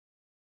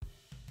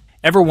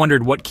Ever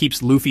wondered what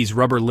keeps Luffy's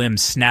rubber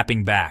limbs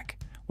snapping back?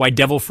 Why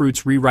devil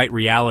fruits rewrite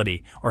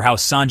reality, or how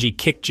Sanji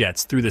kick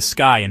jets through the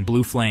sky in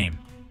blue flame?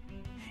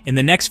 In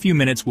the next few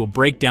minutes, we'll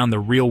break down the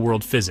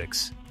real-world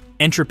physics,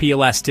 entropy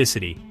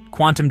elasticity,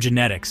 quantum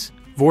genetics,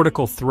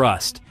 vortical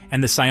thrust,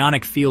 and the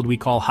psionic field we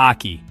call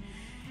Haki,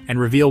 and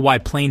reveal why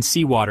plain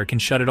seawater can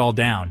shut it all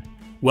down.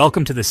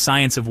 Welcome to the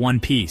science of One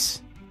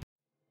Piece.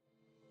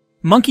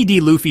 Monkey D.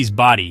 Luffy's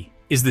body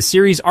is the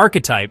series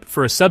archetype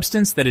for a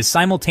substance that is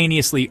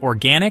simultaneously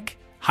organic,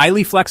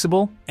 highly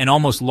flexible, and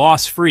almost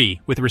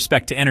loss-free with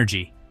respect to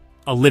energy,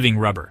 a living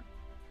rubber.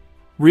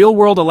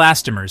 Real-world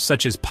elastomers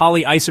such as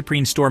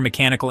polyisoprene store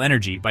mechanical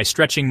energy by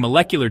stretching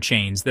molecular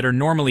chains that are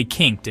normally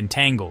kinked and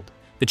tangled.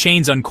 The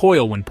chains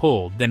uncoil when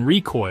pulled, then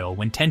recoil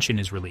when tension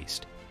is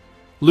released.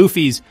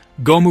 Luffy's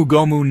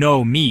Gomu-Gomu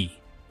no Mi,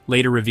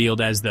 later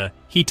revealed as the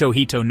Hito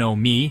Hito no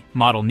Mi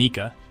model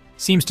Nika,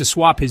 seems to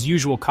swap his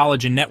usual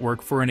collagen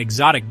network for an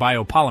exotic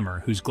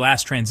biopolymer whose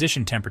glass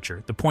transition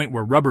temperature, the point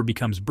where rubber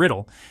becomes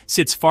brittle,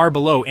 sits far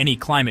below any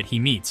climate he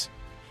meets.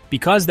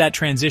 Because that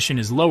transition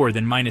is lower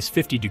than minus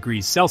 50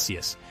 degrees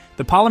Celsius,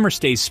 the polymer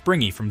stays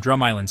springy from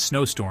Drum Island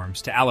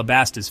snowstorms to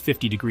Alabasta's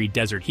 50-degree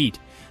desert heat,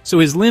 so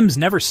his limbs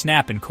never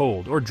snap in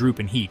cold or droop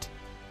in heat.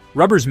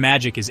 Rubber's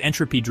magic is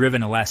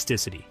entropy-driven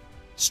elasticity.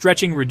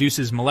 Stretching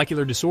reduces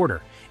molecular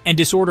disorder, and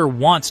disorder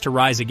wants to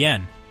rise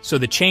again, so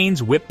the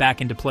chains whip back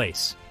into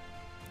place.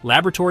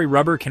 Laboratory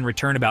rubber can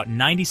return about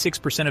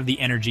 96% of the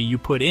energy you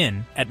put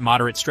in at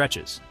moderate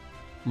stretches.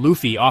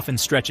 Luffy often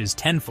stretches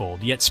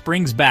tenfold, yet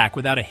springs back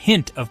without a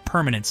hint of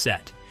permanent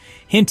set,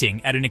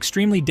 hinting at an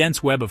extremely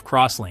dense web of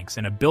crosslinks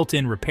and a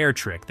built-in repair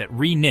trick that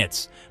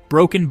re-knits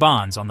broken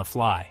bonds on the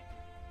fly.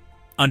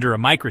 Under a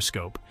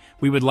microscope,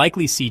 we would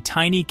likely see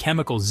tiny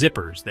chemical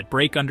zippers that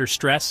break under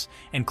stress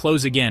and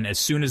close again as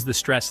soon as the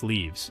stress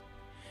leaves.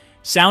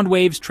 Sound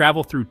waves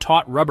travel through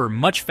taut rubber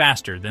much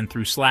faster than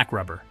through slack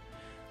rubber.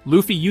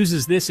 Luffy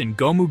uses this in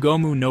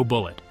Gomu-Gomu no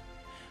Bullet.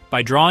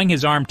 By drawing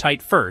his arm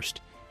tight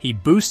first, he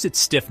boosts its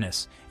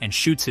stiffness and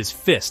shoots his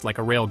fist like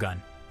a railgun.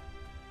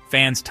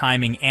 Fans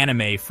timing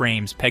anime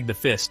frames peg the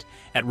fist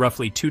at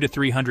roughly 200 to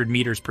 300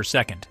 meters per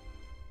second.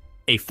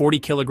 A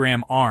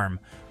 40-kilogram arm,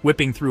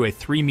 whipping through a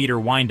 3-meter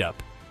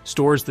windup,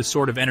 stores the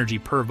sort of energy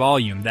per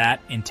volume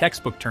that, in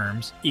textbook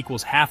terms,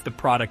 equals half the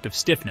product of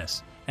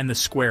stiffness and the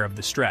square of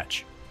the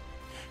stretch.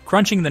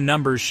 Crunching the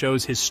numbers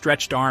shows his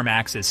stretched arm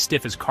acts as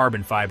stiff as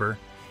carbon fiber,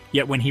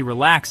 yet when he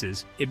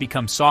relaxes, it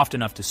becomes soft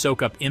enough to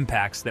soak up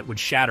impacts that would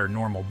shatter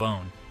normal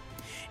bone.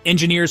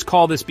 Engineers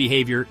call this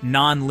behavior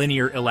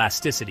non-linear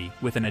elasticity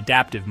with an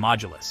adaptive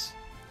modulus,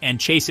 and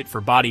chase it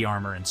for body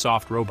armor and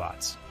soft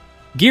robots.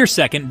 Gear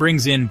second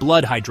brings in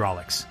blood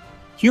hydraulics.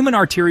 Human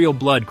arterial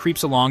blood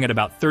creeps along at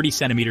about 30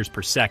 centimeters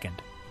per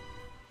second.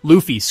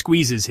 Luffy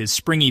squeezes his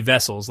springy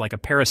vessels like a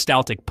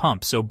peristaltic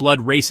pump so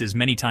blood races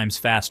many times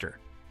faster.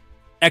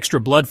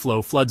 Extra blood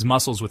flow floods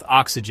muscles with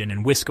oxygen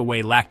and whisk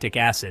away lactic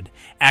acid,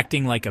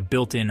 acting like a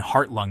built-in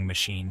heart-lung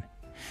machine.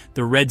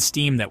 The red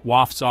steam that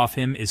wafts off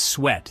him is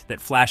sweat that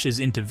flashes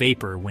into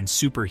vapor when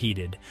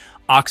superheated.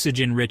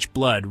 Oxygen-rich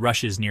blood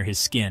rushes near his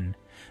skin,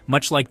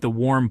 much like the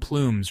warm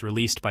plumes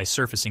released by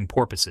surfacing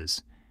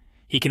porpoises.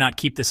 He cannot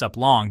keep this up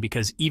long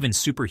because even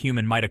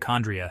superhuman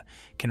mitochondria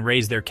can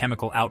raise their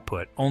chemical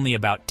output only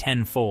about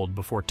tenfold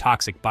before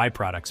toxic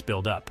byproducts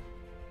build up.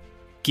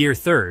 Gear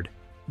third,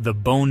 the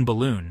bone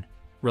balloon,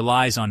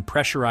 relies on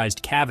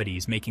pressurized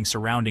cavities making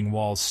surrounding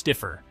walls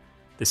stiffer,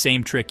 the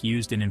same trick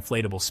used in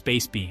inflatable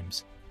space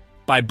beams.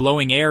 By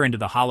blowing air into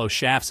the hollow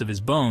shafts of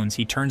his bones,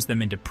 he turns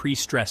them into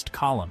pre-stressed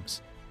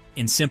columns.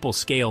 In simple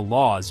scale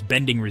laws,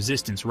 bending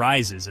resistance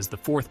rises as the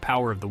fourth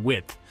power of the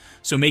width,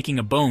 so making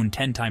a bone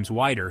 10 times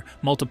wider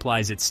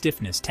multiplies its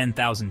stiffness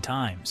 10,000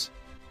 times.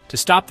 To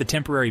stop the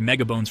temporary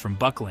megabones from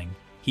buckling,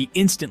 he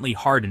instantly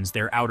hardens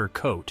their outer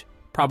coat,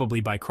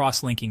 probably by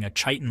cross-linking a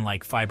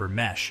chitin-like fiber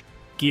mesh.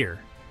 Gear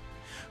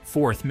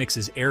fourth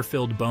mixes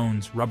air-filled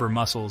bones, rubber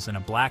muscles, and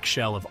a black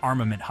shell of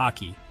armament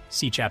Haki.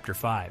 See Chapter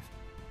 5.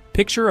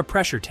 Picture a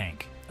pressure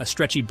tank, a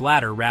stretchy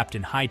bladder wrapped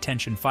in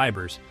high-tension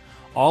fibers,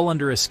 all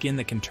under a skin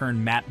that can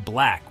turn matte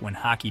black when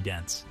Haki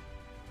dents.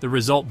 The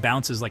result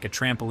bounces like a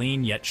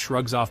trampoline, yet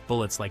shrugs off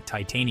bullets like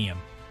titanium.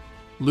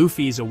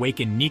 Luffy's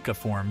awakened Nika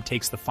form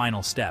takes the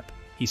final step.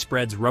 He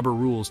spreads rubber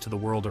rules to the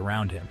world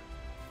around him.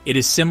 It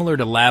is similar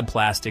to lab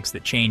plastics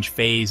that change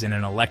phase in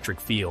an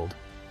electric field,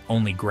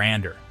 only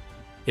grander.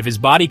 If his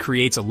body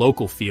creates a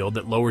local field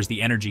that lowers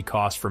the energy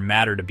cost for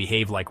matter to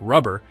behave like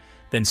rubber,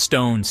 then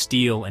stone,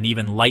 steel, and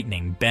even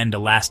lightning bend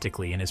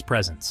elastically in his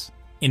presence.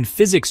 In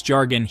physics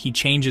jargon, he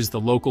changes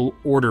the local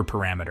order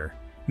parameter,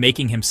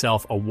 making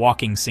himself a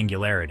walking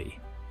singularity.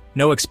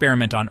 No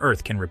experiment on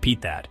Earth can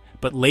repeat that,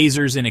 but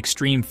lasers in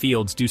extreme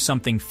fields do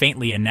something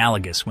faintly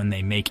analogous when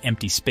they make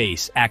empty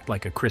space act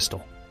like a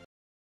crystal.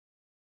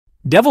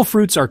 Devil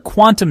fruits are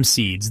quantum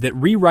seeds that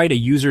rewrite a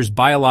user's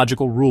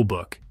biological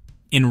rulebook.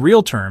 In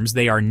real terms,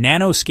 they are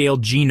nanoscale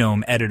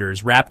genome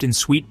editors wrapped in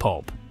sweet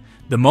pulp.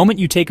 The moment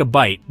you take a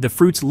bite, the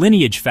fruit's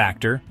lineage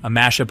factor, a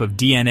mashup of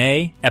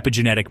DNA,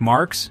 epigenetic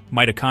marks,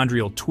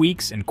 mitochondrial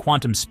tweaks, and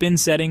quantum spin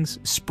settings,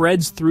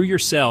 spreads through your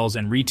cells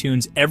and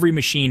retunes every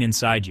machine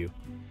inside you.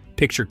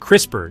 Picture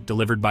CRISPR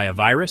delivered by a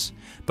virus,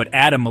 but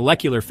add a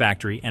molecular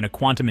factory and a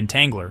quantum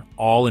entangler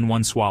all in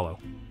one swallow.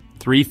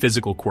 3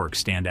 physical quirks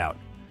stand out.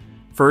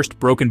 First,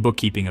 broken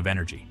bookkeeping of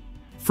energy.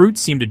 Fruits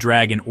seem to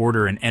drag in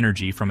order and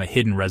energy from a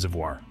hidden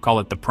reservoir,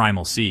 call it the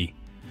primal sea.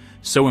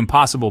 So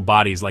impossible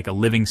bodies like a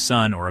living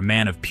sun or a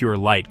man of pure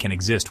light can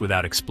exist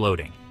without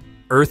exploding.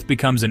 Earth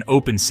becomes an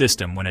open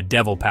system when a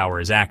devil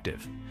power is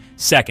active.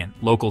 Second,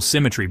 local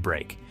symmetry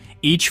break.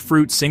 Each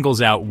fruit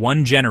singles out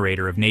one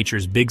generator of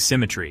nature's big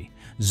symmetry.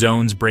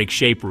 Zones break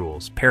shape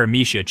rules,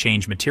 paramecia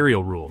change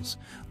material rules,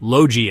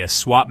 logia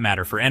swap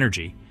matter for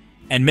energy,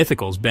 and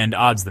mythicals bend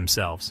odds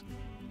themselves.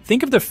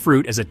 Think of the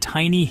fruit as a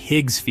tiny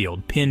Higgs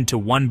field pinned to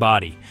one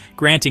body,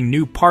 granting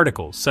new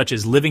particles such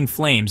as living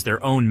flames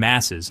their own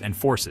masses and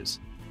forces.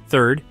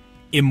 Third,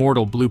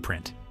 immortal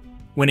blueprint.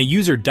 When a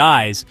user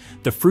dies,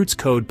 the fruit's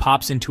code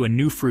pops into a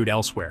new fruit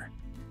elsewhere.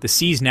 The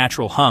sea's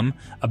natural hum,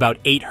 about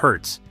 8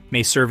 Hz,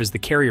 may serve as the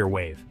carrier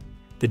wave.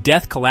 The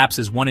death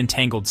collapses one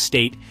entangled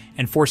state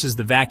and forces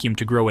the vacuum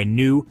to grow a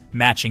new,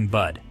 matching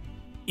bud.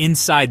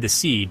 Inside the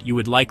seed, you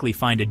would likely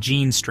find a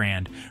gene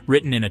strand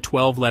written in a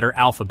 12-letter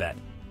alphabet,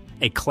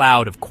 a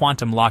cloud of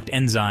quantum-locked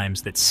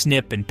enzymes that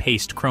snip and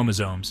paste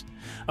chromosomes,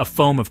 a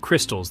foam of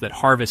crystals that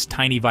harvest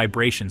tiny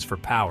vibrations for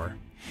power,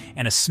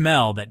 and a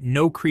smell that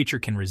no creature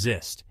can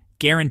resist,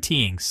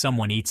 guaranteeing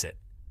someone eats it.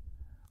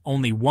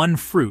 Only one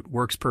fruit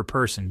works per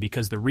person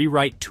because the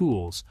rewrite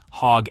tools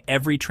hog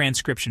every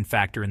transcription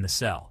factor in the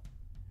cell.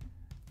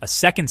 A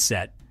second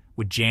set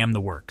would jam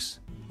the works,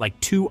 like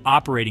 2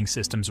 operating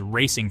systems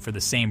racing for the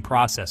same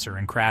processor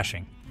and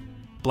crashing.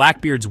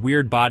 Blackbeard's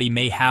weird body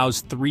may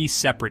house 3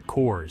 separate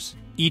cores,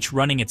 each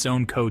running its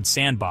own code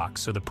sandbox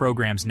so the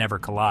programs never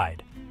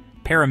collide.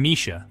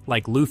 Paramecia,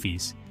 like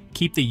Luffy's,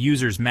 keep the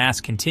user's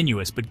mass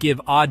continuous but give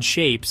odd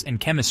shapes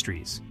and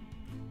chemistries.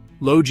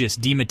 Logis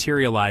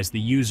dematerialize the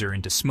user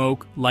into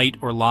smoke, light,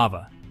 or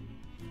lava.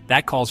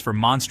 That calls for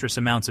monstrous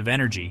amounts of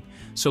energy,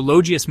 so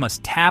Logius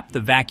must tap the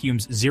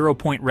vacuum's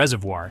 0-point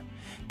reservoir,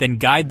 then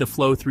guide the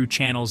flow through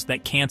channels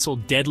that cancel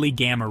deadly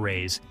gamma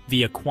rays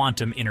via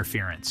quantum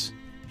interference.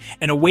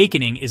 An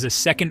awakening is a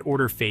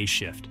second-order phase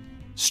shift.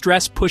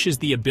 Stress pushes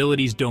the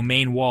ability's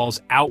domain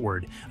walls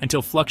outward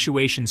until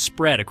fluctuations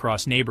spread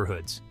across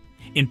neighborhoods.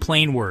 In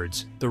plain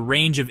words, the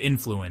range of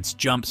influence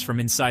jumps from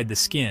inside the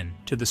skin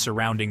to the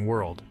surrounding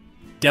world.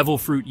 Devil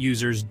fruit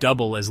users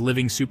double as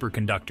living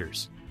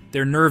superconductors.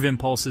 Their nerve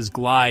impulses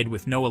glide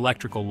with no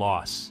electrical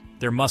loss.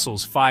 Their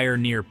muscles fire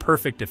near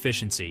perfect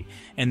efficiency,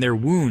 and their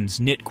wounds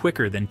knit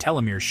quicker than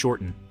telomeres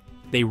shorten.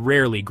 They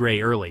rarely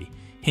gray early,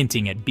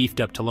 hinting at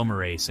beefed-up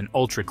telomerase and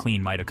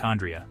ultra-clean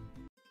mitochondria.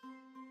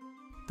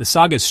 The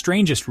saga's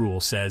strangest rule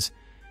says,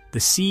 the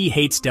sea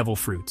hates devil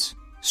fruits,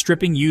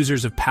 stripping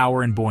users of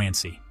power and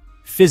buoyancy.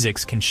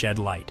 Physics can shed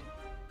light.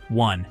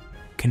 1.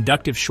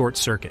 Conductive short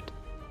circuit.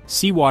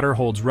 Seawater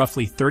holds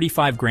roughly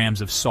 35 grams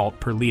of salt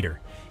per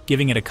liter,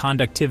 giving it a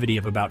conductivity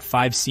of about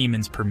 5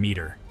 Siemens per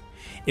meter.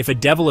 If a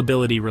devil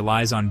ability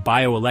relies on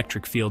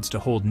bioelectric fields to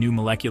hold new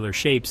molecular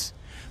shapes,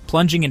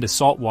 plunging into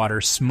salt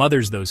water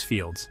smothers those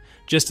fields,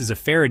 just as a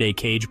Faraday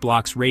cage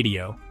blocks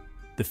radio.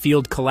 The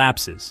field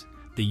collapses.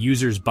 The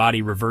user's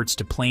body reverts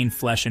to plain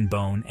flesh and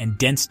bone, and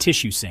dense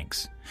tissue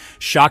sinks.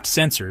 Shocked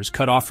sensors,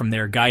 cut off from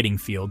their guiding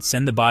field,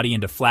 send the body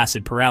into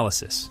flaccid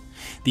paralysis.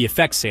 The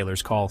effect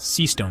sailors call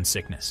sea stone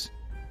sickness.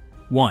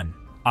 1.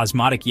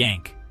 Osmotic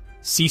yank.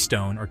 Sea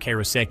stone, or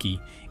kairoseki,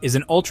 is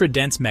an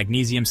ultra-dense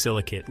magnesium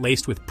silicate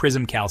laced with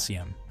prism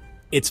calcium.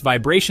 Its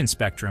vibration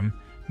spectrum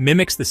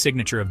mimics the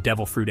signature of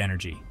devil fruit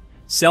energy.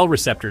 Cell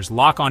receptors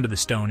lock onto the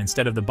stone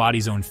instead of the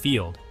body's own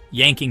field,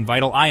 yanking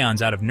vital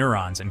ions out of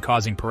neurons and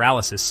causing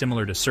paralysis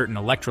similar to certain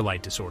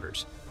electrolyte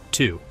disorders.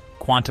 2.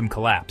 Quantum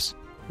collapse.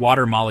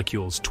 Water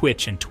molecules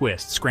twitch and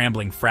twist,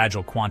 scrambling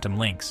fragile quantum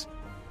links.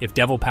 If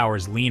devil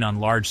powers lean on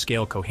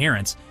large-scale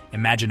coherence,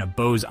 imagine a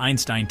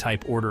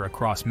Bose-Einstein-type order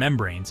across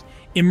membranes,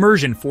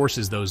 immersion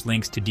forces those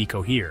links to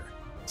decohere.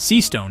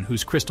 Sea stone,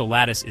 whose crystal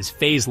lattice is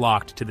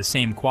phase-locked to the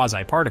same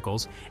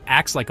quasi-particles,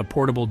 acts like a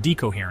portable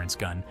decoherence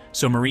gun,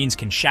 so Marines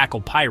can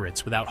shackle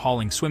pirates without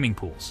hauling swimming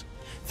pools.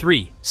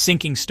 3.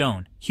 Sinking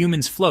stone.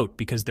 Humans float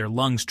because their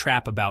lungs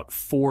trap about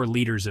 4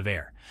 liters of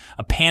air.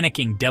 A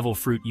panicking devil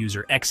fruit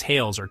user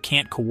exhales or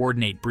can't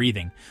coordinate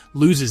breathing,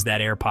 loses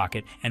that air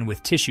pocket, and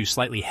with tissue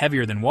slightly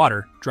heavier than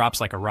water,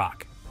 drops like a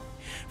rock.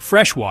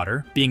 Fresh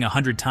water, being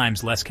 100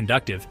 times less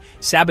conductive,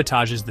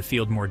 sabotages the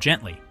field more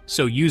gently,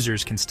 so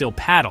users can still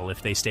paddle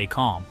if they stay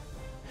calm.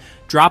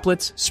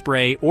 Droplets,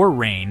 spray, or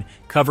rain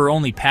cover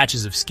only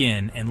patches of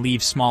skin and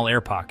leave small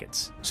air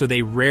pockets, so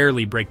they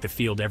rarely break the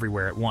field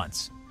everywhere at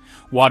once.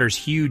 Water's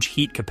huge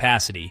heat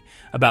capacity,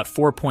 about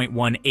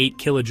 4.18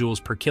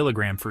 kilojoules per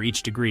kilogram for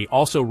each degree,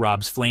 also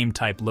robs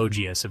flame-type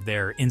Logias of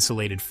their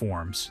insulated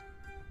forms.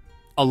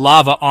 A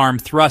lava arm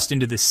thrust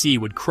into the sea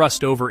would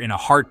crust over in a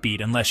heartbeat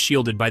unless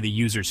shielded by the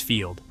user's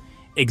field.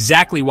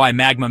 exactly why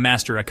Magma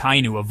Master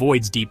Akainu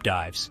avoids deep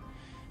dives.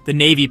 The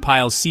Navy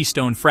piles sea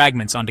stone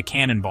fragments onto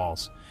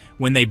cannonballs.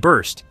 When they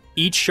burst,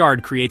 each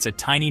shard creates a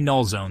tiny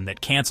null zone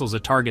that cancels a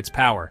target's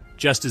power,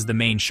 just as the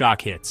main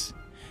shock hits.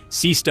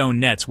 Sea stone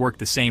nets work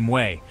the same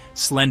way.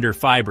 Slender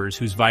fibers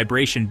whose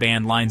vibration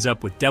band lines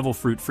up with devil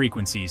fruit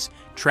frequencies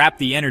trap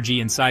the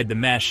energy inside the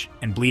mesh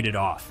and bleed it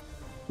off.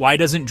 Why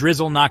doesn't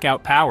drizzle knock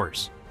out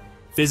powers?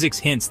 Physics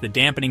hints the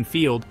dampening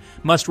field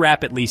must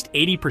wrap at least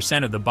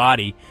 80% of the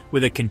body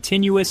with a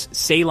continuous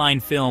saline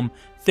film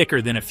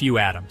thicker than a few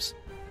atoms.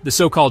 The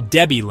so-called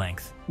Debye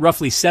length,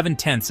 roughly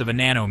 7/10 of a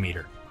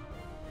nanometer.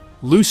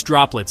 Loose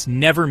droplets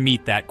never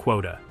meet that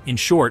quota. In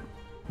short,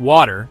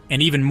 water,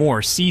 and even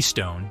more sea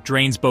stone,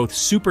 drains both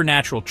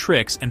supernatural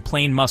tricks and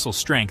plain muscle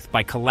strength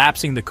by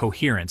collapsing the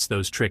coherence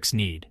those tricks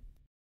need.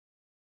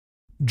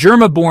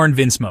 Germa-born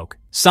Vinsmoke.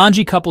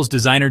 Sanji couples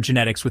designer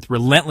genetics with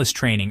relentless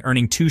training,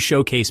 earning 2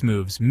 showcase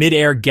moves,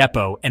 mid-air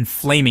Geppo and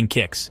flaming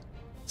kicks.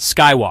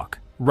 Skywalk,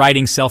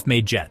 riding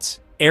self-made jets.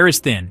 Air is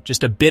thin,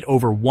 just a bit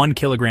over 1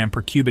 kilogram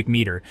per cubic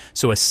meter,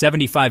 so a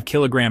 75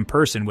 kilogram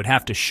person would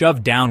have to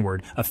shove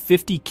downward a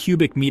 50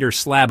 cubic meter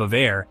slab of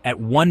air at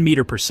 1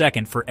 meter per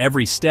second for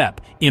every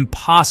step,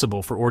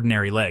 impossible for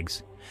ordinary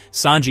legs.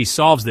 Sanji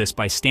solves this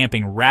by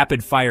stamping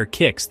rapid-fire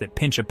kicks that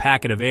pinch a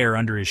packet of air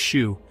under his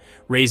shoe,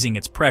 raising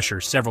its pressure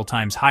several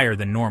times higher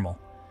than normal.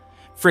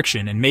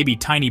 Friction and maybe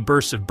tiny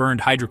bursts of burned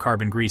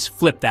hydrocarbon grease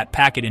flip that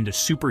packet into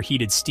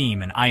superheated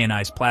steam and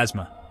ionized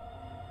plasma.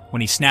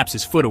 When he snaps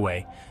his foot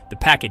away, the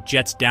packet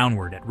jets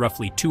downward at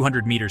roughly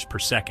 200 meters per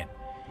second.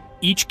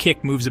 Each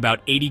kick moves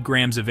about 80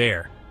 grams of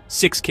air,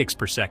 6 kicks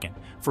per second,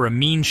 for a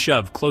mean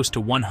shove close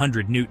to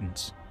 100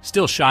 newtons,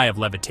 still shy of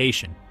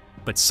levitation,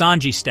 but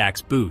Sanji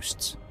stacks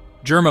boosts.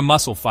 Germa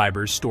muscle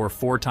fibers store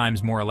 4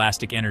 times more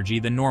elastic energy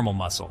than normal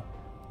muscle.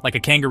 Like a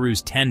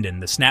kangaroo's tendon,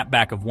 the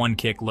snapback of one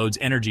kick loads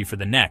energy for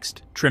the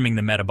next, trimming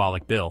the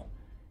metabolic bill.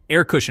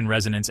 Air cushion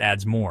resonance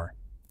adds more.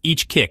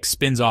 Each kick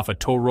spins off a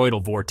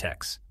toroidal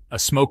vortex, a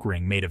smoke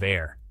ring made of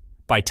air.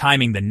 By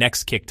timing the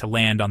next kick to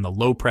land on the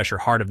low-pressure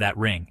heart of that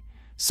ring,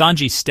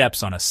 Sanji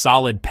steps on a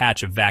solid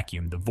patch of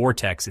vacuum the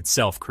vortex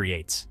itself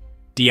creates.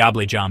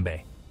 Diable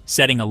Jambe,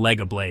 setting a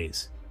leg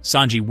ablaze.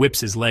 Sanji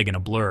whips his leg in a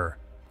blur.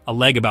 A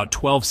leg about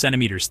 12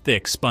 centimeters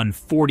thick spun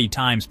 40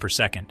 times per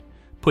second,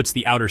 puts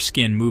the outer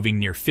skin moving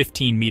near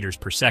 15 meters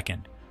per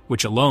second,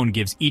 which alone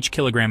gives each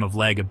kilogram of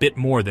leg a bit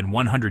more than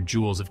 100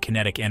 joules of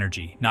kinetic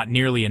energy, not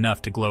nearly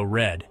enough to glow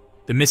red.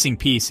 The missing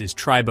piece is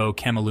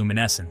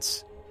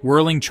tribochemiluminescence.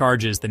 Whirling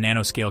charges the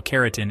nanoscale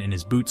keratin in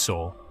his boot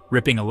sole,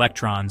 ripping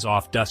electrons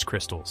off dust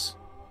crystals.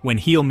 When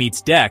heel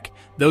meets deck,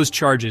 those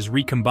charges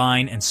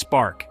recombine and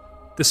spark.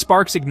 The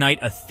sparks ignite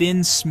a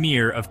thin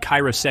smear of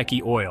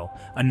kairoseki oil,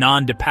 a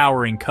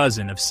non-depowering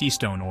cousin of sea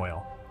stone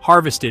oil,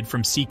 harvested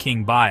from Sea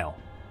King bile.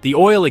 The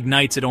oil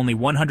ignites at only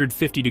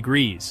 150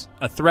 degrees,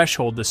 a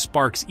threshold the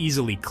sparks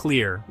easily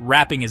clear,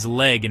 wrapping his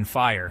leg in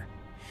fire.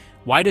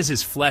 Why does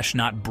his flesh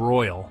not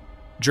broil?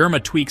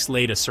 Germa tweaks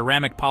laid a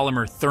ceramic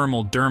polymer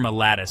thermal derma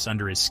lattice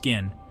under his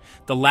skin.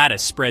 The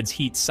lattice spreads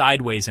heat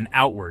sideways and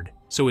outward,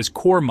 so his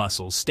core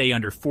muscles stay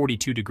under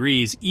 42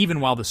 degrees even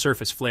while the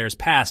surface flares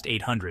past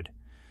 800.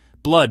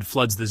 Blood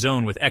floods the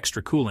zone with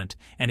extra coolant,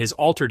 and his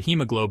altered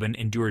hemoglobin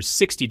endures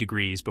 60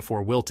 degrees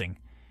before wilting.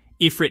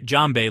 Ifrit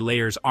Jambe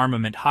layers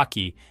armament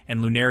Haki and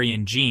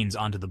Lunarian genes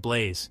onto the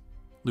blaze.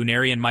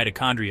 Lunarian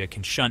mitochondria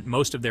can shunt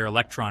most of their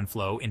electron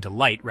flow into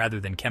light rather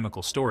than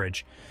chemical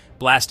storage,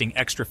 blasting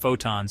extra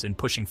photons and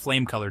pushing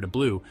flame color to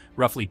blue,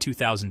 roughly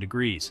 2,000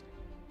 degrees.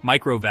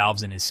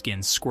 Microvalves in his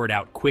skin squirt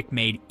out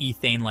quick-made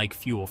ethane-like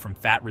fuel from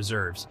fat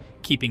reserves,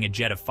 keeping a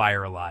jet of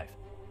fire alive.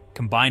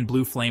 Combine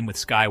blue flame with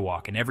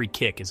skywalk, and every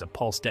kick is a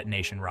pulse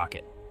detonation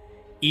rocket.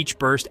 Each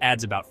burst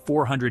adds about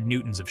 400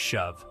 newtons of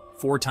shove,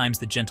 4 times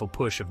the gentle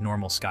push of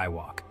normal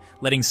skywalk,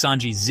 letting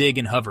Sanji zig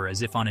and hover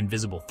as if on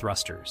invisible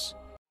thrusters.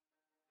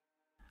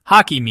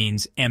 Haki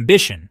means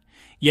ambition,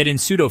 yet in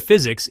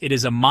pseudophysics it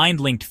is a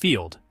mind-linked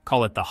field,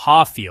 call it the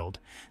Ha field,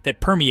 that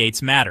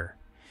permeates matter.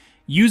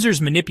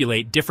 Users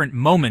manipulate different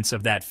moments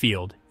of that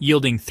field,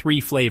 yielding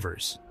 3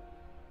 flavors.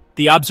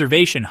 The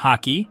observation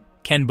Haki,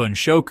 Kenbun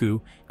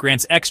Shoku,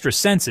 grants extra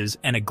senses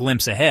and a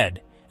glimpse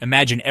ahead.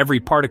 Imagine every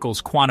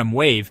particle's quantum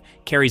wave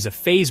carries a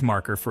phase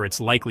marker for its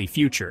likely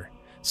future.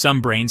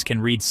 Some brains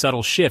can read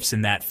subtle shifts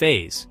in that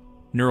phase.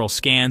 Neural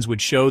scans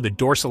would show the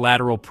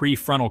dorsolateral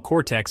prefrontal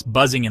cortex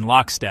buzzing in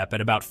lockstep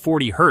at about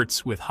 40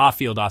 Hz with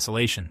Ha-field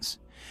oscillations.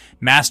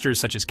 Masters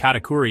such as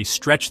Katakuri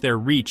stretch their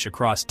reach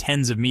across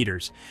tens of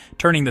meters,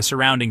 turning the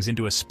surroundings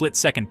into a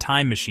split-second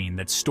time machine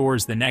that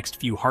stores the next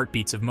few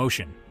heartbeats of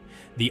motion.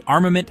 The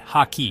armament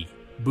Haki,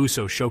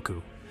 Buso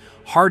Shoku,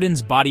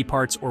 hardens body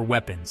parts or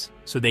weapons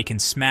so they can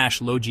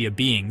smash Logia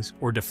beings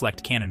or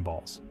deflect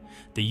cannonballs.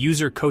 The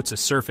user coats a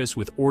surface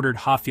with ordered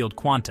Ha-field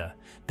quanta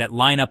that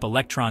line up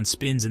electron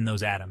spins in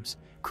those atoms,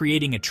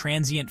 creating a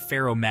transient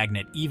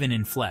ferromagnet even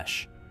in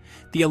flesh.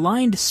 The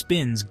aligned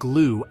spins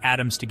glue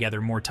atoms together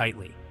more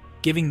tightly,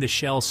 giving the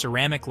shell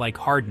ceramic-like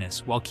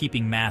hardness while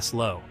keeping mass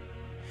low.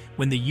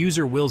 When the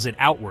user wills it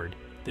outward,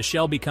 The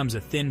shell becomes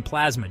a thin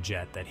plasma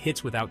jet that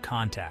hits without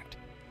contact.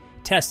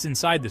 Tests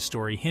inside the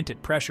story hint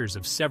at pressures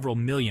of several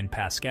million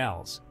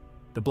pascals.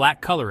 The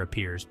black color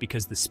appears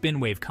because the spin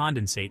wave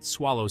condensate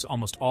swallows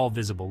almost all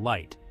visible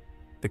light.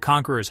 The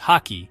Conqueror's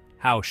Haki,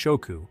 Hao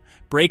Shoku,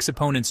 breaks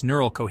opponents'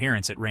 neural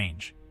coherence at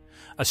range.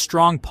 A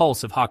strong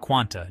pulse of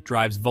Ha-Quanta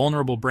drives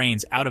vulnerable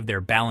brains out of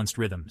their balanced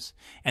rhythms,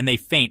 and they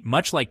faint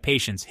much like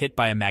patients hit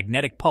by a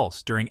magnetic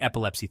pulse during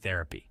epilepsy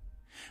therapy.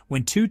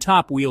 When two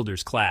top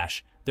wielders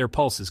clash, their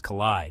pulses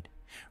collide.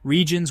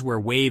 Regions where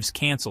waves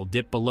cancel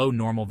dip below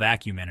normal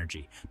vacuum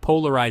energy,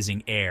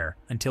 polarizing air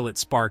until it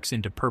sparks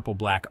into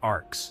purple-black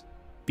arcs.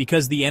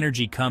 Because the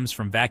energy comes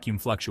from vacuum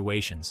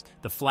fluctuations,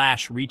 the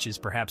flash reaches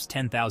perhaps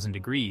 10,000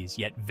 degrees,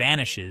 yet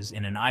vanishes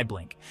in an eye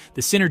blink.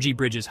 The synergy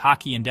bridges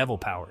Haki and Devil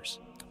powers.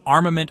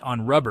 Armament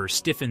on rubber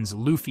stiffens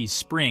Luffy's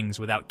springs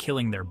without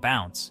killing their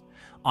bounce.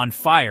 On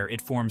fire,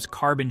 it forms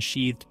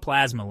carbon-sheathed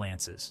plasma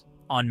lances.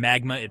 On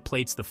magma, it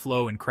plates the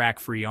flow in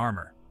crack-free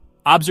armor.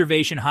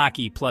 Observation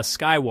Haki plus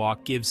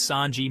Skywalk gives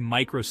Sanji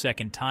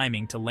microsecond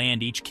timing to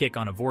land each kick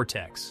on a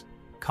vortex.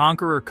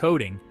 Conqueror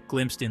coating,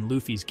 glimpsed in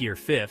Luffy's Gear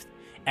 5th,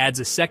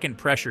 adds a second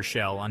pressure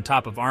shell on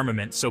top of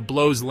armament so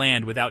blows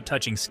land without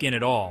touching skin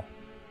at all.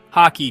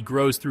 Haki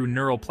grows through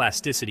neural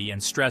plasticity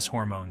and stress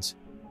hormones.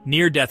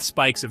 Near-death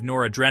spikes of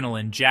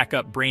noradrenaline jack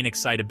up brain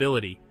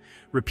excitability.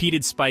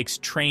 Repeated spikes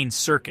train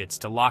circuits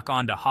to lock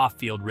onto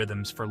Hoff-field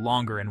rhythms for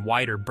longer and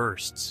wider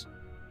bursts.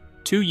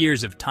 2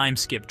 years of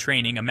time-skip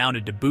training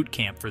amounted to boot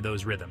camp for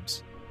those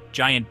rhythms.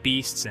 Giant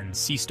beasts and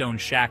sea-stone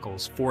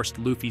shackles forced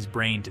Luffy's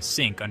brain to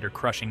sink under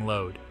crushing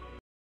load.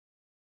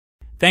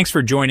 Thanks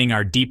for joining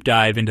our deep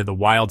dive into the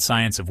wild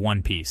science of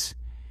One Piece.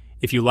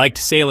 If you liked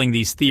sailing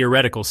these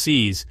theoretical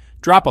seas,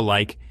 drop a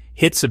like,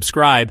 hit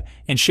subscribe,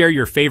 and share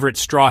your favorite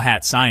Straw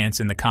Hat science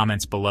in the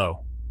comments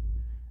below.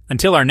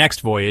 Until our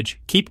next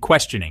voyage, keep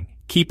questioning,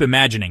 keep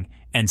imagining,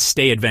 and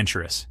stay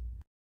adventurous.